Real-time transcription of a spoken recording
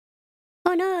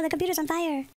Oh no, the computer's on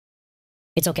fire.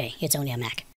 It's okay, it's only a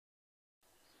Mac.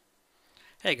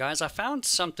 Hey guys, I found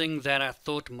something that I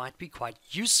thought might be quite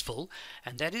useful,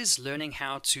 and that is learning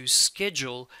how to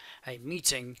schedule a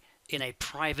meeting in a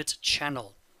private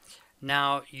channel.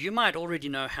 Now, you might already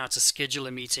know how to schedule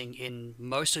a meeting in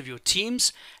most of your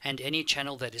teams and any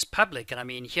channel that is public. And I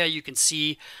mean, here you can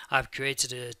see I've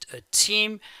created a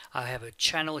team. I have a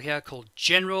channel here called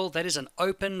General. That is an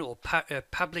open or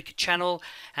public channel.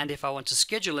 And if I want to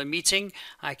schedule a meeting,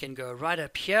 I can go right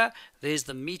up here. There's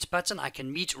the Meet button. I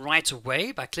can meet right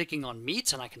away by clicking on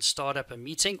Meet, and I can start up a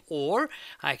meeting, or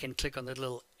I can click on the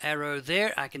little arrow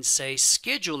there. I can say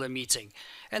schedule a meeting,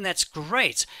 and that's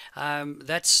great.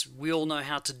 We all know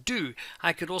how to do.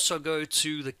 I could also go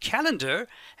to the calendar,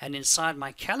 and inside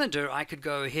my calendar I could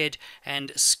go ahead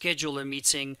and schedule a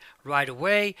meeting right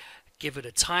away, give it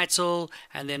a title,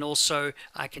 and then also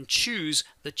I can choose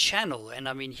the channel. And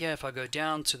I mean, here if I go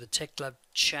down to the Tech Club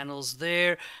channels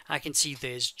there, I can see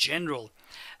there's General.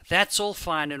 That's all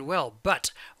fine and well,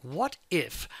 but what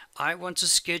if I want to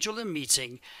schedule a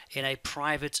meeting in a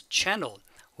private channel?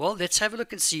 Well, let's have a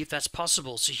look and see if that's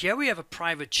possible. So here we have a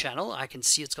private channel. I can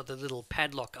see it's got the little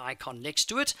padlock icon next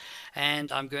to it,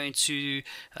 and I'm going to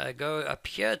go up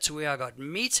here to where I got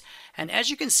Meet, and as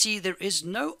you can see, there is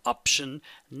no option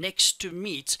next to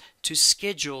Meet to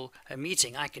schedule a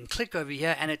meeting. I can click over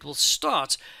here and it will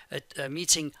start a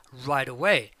meeting right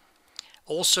away.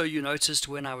 Also, you noticed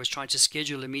when I was trying to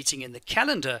schedule a meeting in the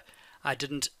calendar, I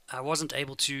wasn't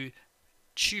able to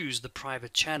choose the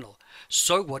private channel.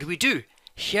 So what do?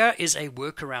 Here is a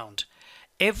workaround.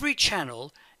 Every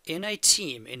channel in a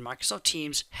team in Microsoft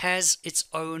Teams has its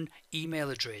own email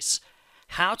address.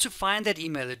 How to find that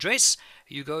email address?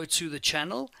 You go to the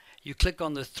channel, you click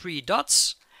on the three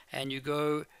dots, and you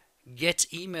go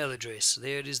Get Email Address.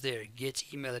 There it is there,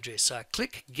 Get Email Address. So I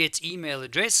click Get Email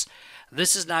Address.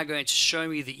 This is now going to show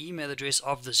me the email address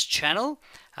of this channel.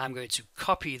 I'm going to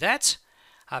copy that.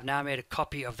 I've now made a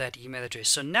copy of that email address.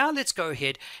 So now let's go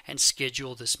ahead and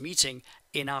schedule this meeting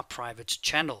in our private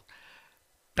channel.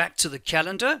 Back to the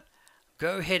calendar.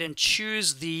 Go ahead and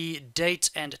choose the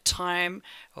date and time,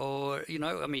 or you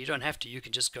don't have to. You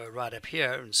can just go right up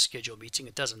here and schedule a meeting.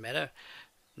 It doesn't matter.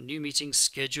 New meeting,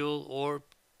 schedule, or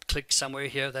click somewhere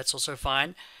here. That's also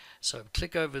fine. So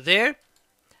click over there,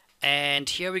 and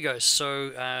here we go.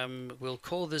 So we'll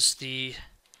call this the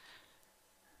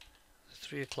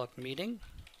 3 o'clock meeting.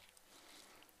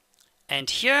 And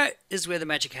here is where the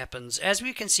magic happens. As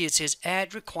we can see, it says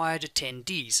add required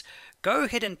attendees. Go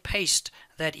ahead and paste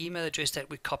that email address that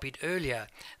we copied earlier.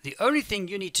 The only thing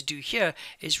you need to do here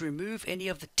is remove any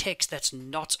of the text that's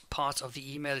not part of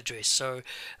the email address. So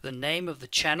the name of the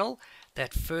channel,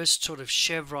 that first sort of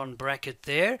chevron bracket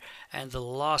there, and the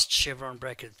last chevron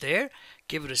bracket there.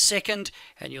 Give it a second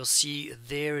and you'll see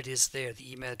there it is there, the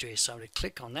email address. So I'm going to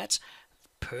click on that.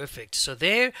 Perfect. So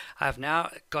there I've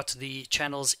now got the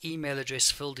channel's email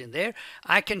address filled in there.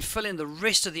 I can fill in the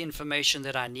rest of the information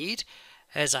that I need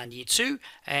as I need to,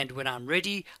 and when I'm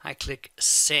ready I click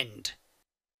send.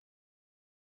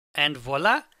 And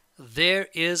voila, there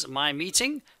is my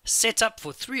meeting set up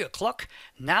for 3 o'clock.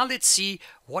 Now let's see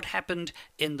what happened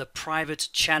in the private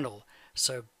channel.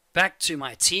 So back to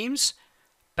my Teams,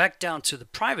 back down to the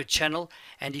private channel,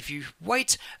 and if you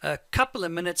wait a couple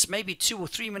of minutes, maybe 2 or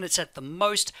 3 minutes at the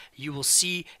most, you will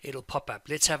see it'll pop up.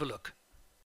 Let's have a look.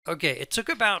 Okay, it took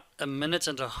about a minute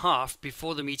and a half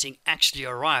before the meeting actually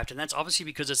arrived, and that's obviously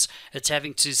because it's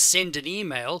having to send an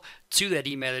email to that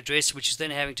email address, which is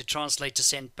then having to translate to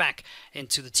send back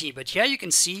into the team. But here you can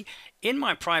see in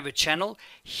my private channel,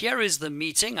 here is the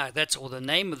meeting, that's or the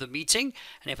name of the meeting,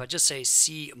 and if I just say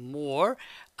see more,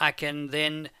 I can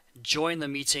then join the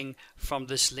meeting from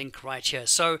this link right here.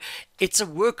 So it's a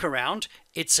workaround.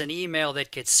 It's an email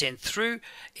that gets sent through.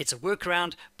 It's a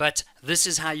workaround, but this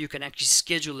is how you can actually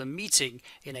schedule a meeting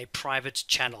in a private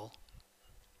channel.